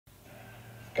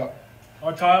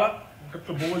Hi Taylor, I've got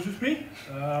the boys with me.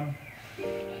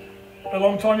 A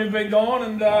long time you've been gone,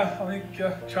 and I think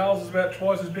Charles is about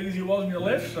twice as big as he was when you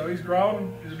left, so he's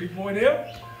grown, he's a big boy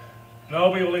now.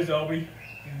 Albie, well, he's Albie,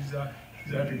 he's a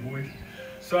happy boy.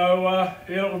 So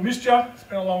yeah, we've missed you, it's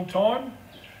been a long time,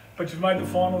 but you've made the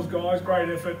finals, guys, great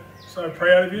effort, so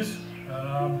proud of you.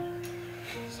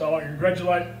 So I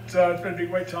congratulate, it's been a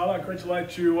big week, Taylor, I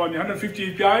congratulate you on your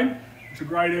 150th game. It's a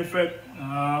great effort,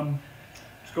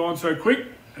 it's gone so quick,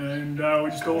 and we're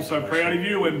just also proud of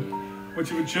you and what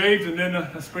you've achieved, and then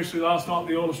especially last night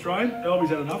the All-Australian. Albie's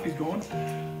had enough, he's gone.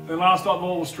 Then last night the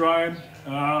All-Australian,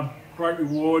 great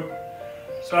reward.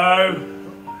 So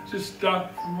just from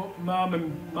Mum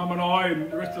and I and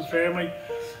the rest of the family,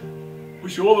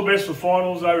 wish you all the best for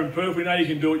finals over in Perth. We know you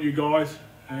can do it, you guys,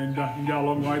 and you can go a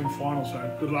long way in the finals,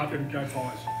 so good luck and go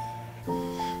Pies.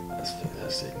 That's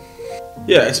fantastic.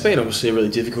 Yeah, it's been obviously a really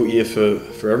difficult year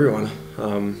for everyone.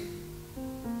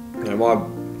 You know,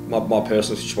 my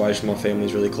personal situation, my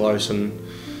family's really close, and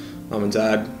Mum and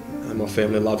Dad and my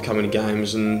family love coming to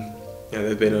games, and you know,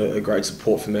 they've been a great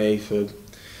support for me for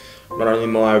not only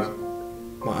my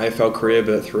AFL career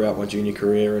but throughout my junior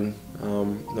career and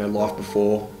you know, life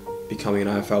before becoming an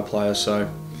AFL player. So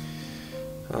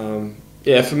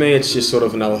yeah, for me it's just sort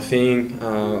of another thing.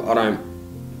 I don't.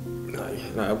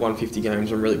 You know, 150 games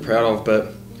I'm really proud of,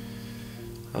 but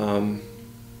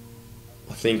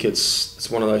I think it's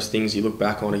one of those things you look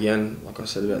back on again, like I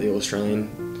said about the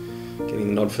All-Australian, getting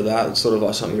the nod for that. It's sort of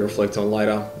like something you reflect on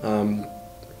later.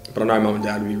 But I know Mum and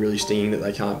Dad would be really stinging that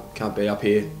they can't be up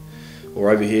here or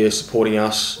over here supporting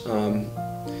us. You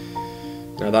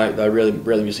know, they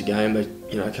really miss a game. They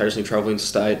occasionally travel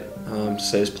interstate to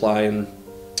see us play, and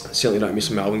certainly don't miss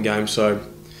a Melbourne game. So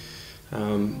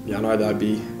yeah, I know they'd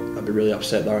be really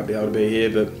upset they won't be able to be here,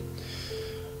 but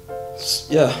it's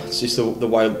just the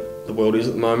way the world is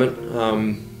at the moment.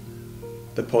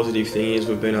 The positive thing is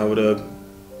we've been able to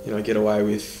get away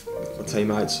with my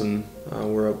teammates, and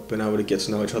we've been able to get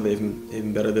to know each other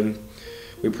even better than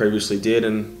we previously did.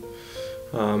 And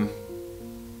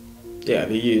yeah,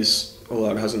 the years,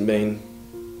 although it hasn't been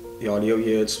the ideal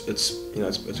year,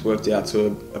 it's worked out to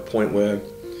a point where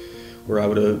we're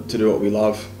able to do what we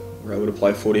love. We're able to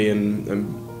play footy and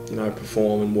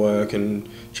perform and work and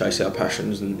chase our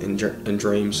passions and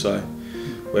dreams. So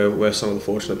we're some of the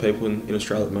fortunate people in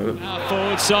Australia at the moment.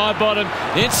 Forward side bottom,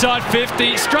 inside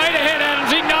 50, straight ahead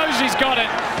Adams, he knows he's got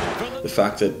it. The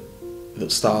fact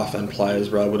that staff and players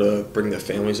were able to bring their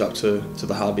families up to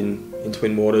the hub in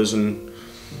Twin Waters, and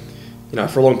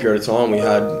for a long period of time we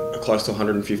had close to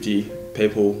 150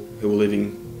 people who were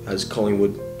living as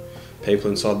Collingwood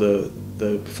people inside the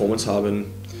performance hub,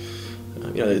 and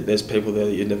there's people there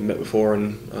that you'd never met before,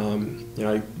 and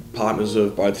partners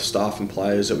of both staff and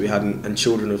players that we hadn't, and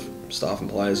children of staff and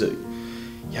players that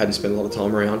you hadn't spent a lot of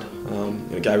time around.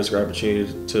 It gave us a great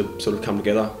opportunity to sort of come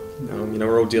together.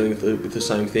 We're all dealing with the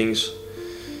same things,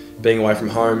 being away from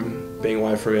home, being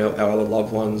away from our other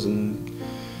loved ones, and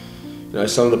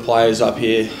some of the players up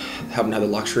here haven't had the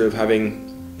luxury of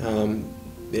having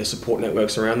their support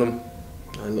networks around them.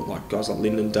 They look like guys like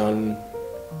Lyndon Dunn.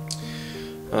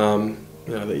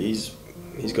 That he's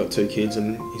got 2 kids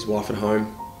and his wife at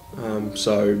home.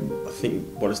 So I think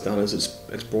what it's done is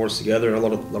it's brought us together, and a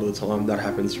lot of the time that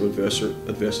happens through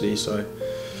adversity. So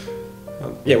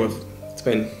yeah, it's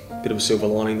been a bit of a silver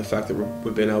lining, the fact that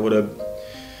we've been able to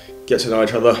get to know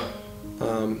each other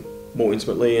more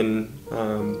intimately, and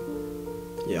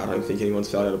yeah, I don't think anyone's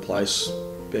felt out of place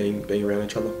being around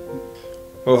each other.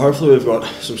 Well, hopefully we've got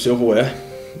some silverware.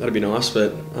 That'd be nice,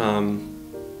 but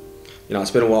it's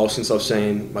been a while since I've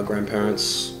seen my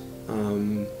grandparents,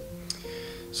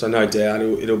 so no doubt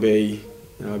it'll be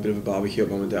a bit of a barbecue at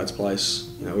Mum and Dad's place.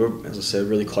 We're, as I said, a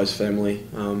really close family.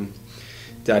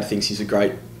 Dad thinks he's a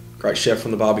great chef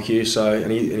on the barbecue, so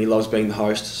and he loves being the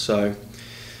host. So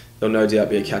there'll no doubt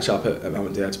be a catch up at Mum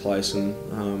and Dad's place, and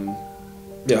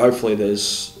yeah, hopefully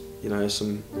there's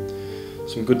some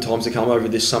good times to come over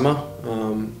this summer,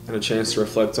 and a chance to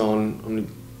reflect on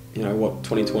what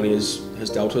 2020 has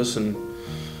dealt us, and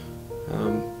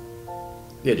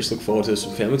yeah, just look forward to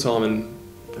some family time and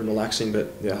relaxing.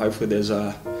 But yeah, hopefully there's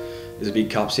a big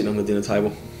cup sitting on the dinner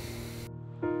table.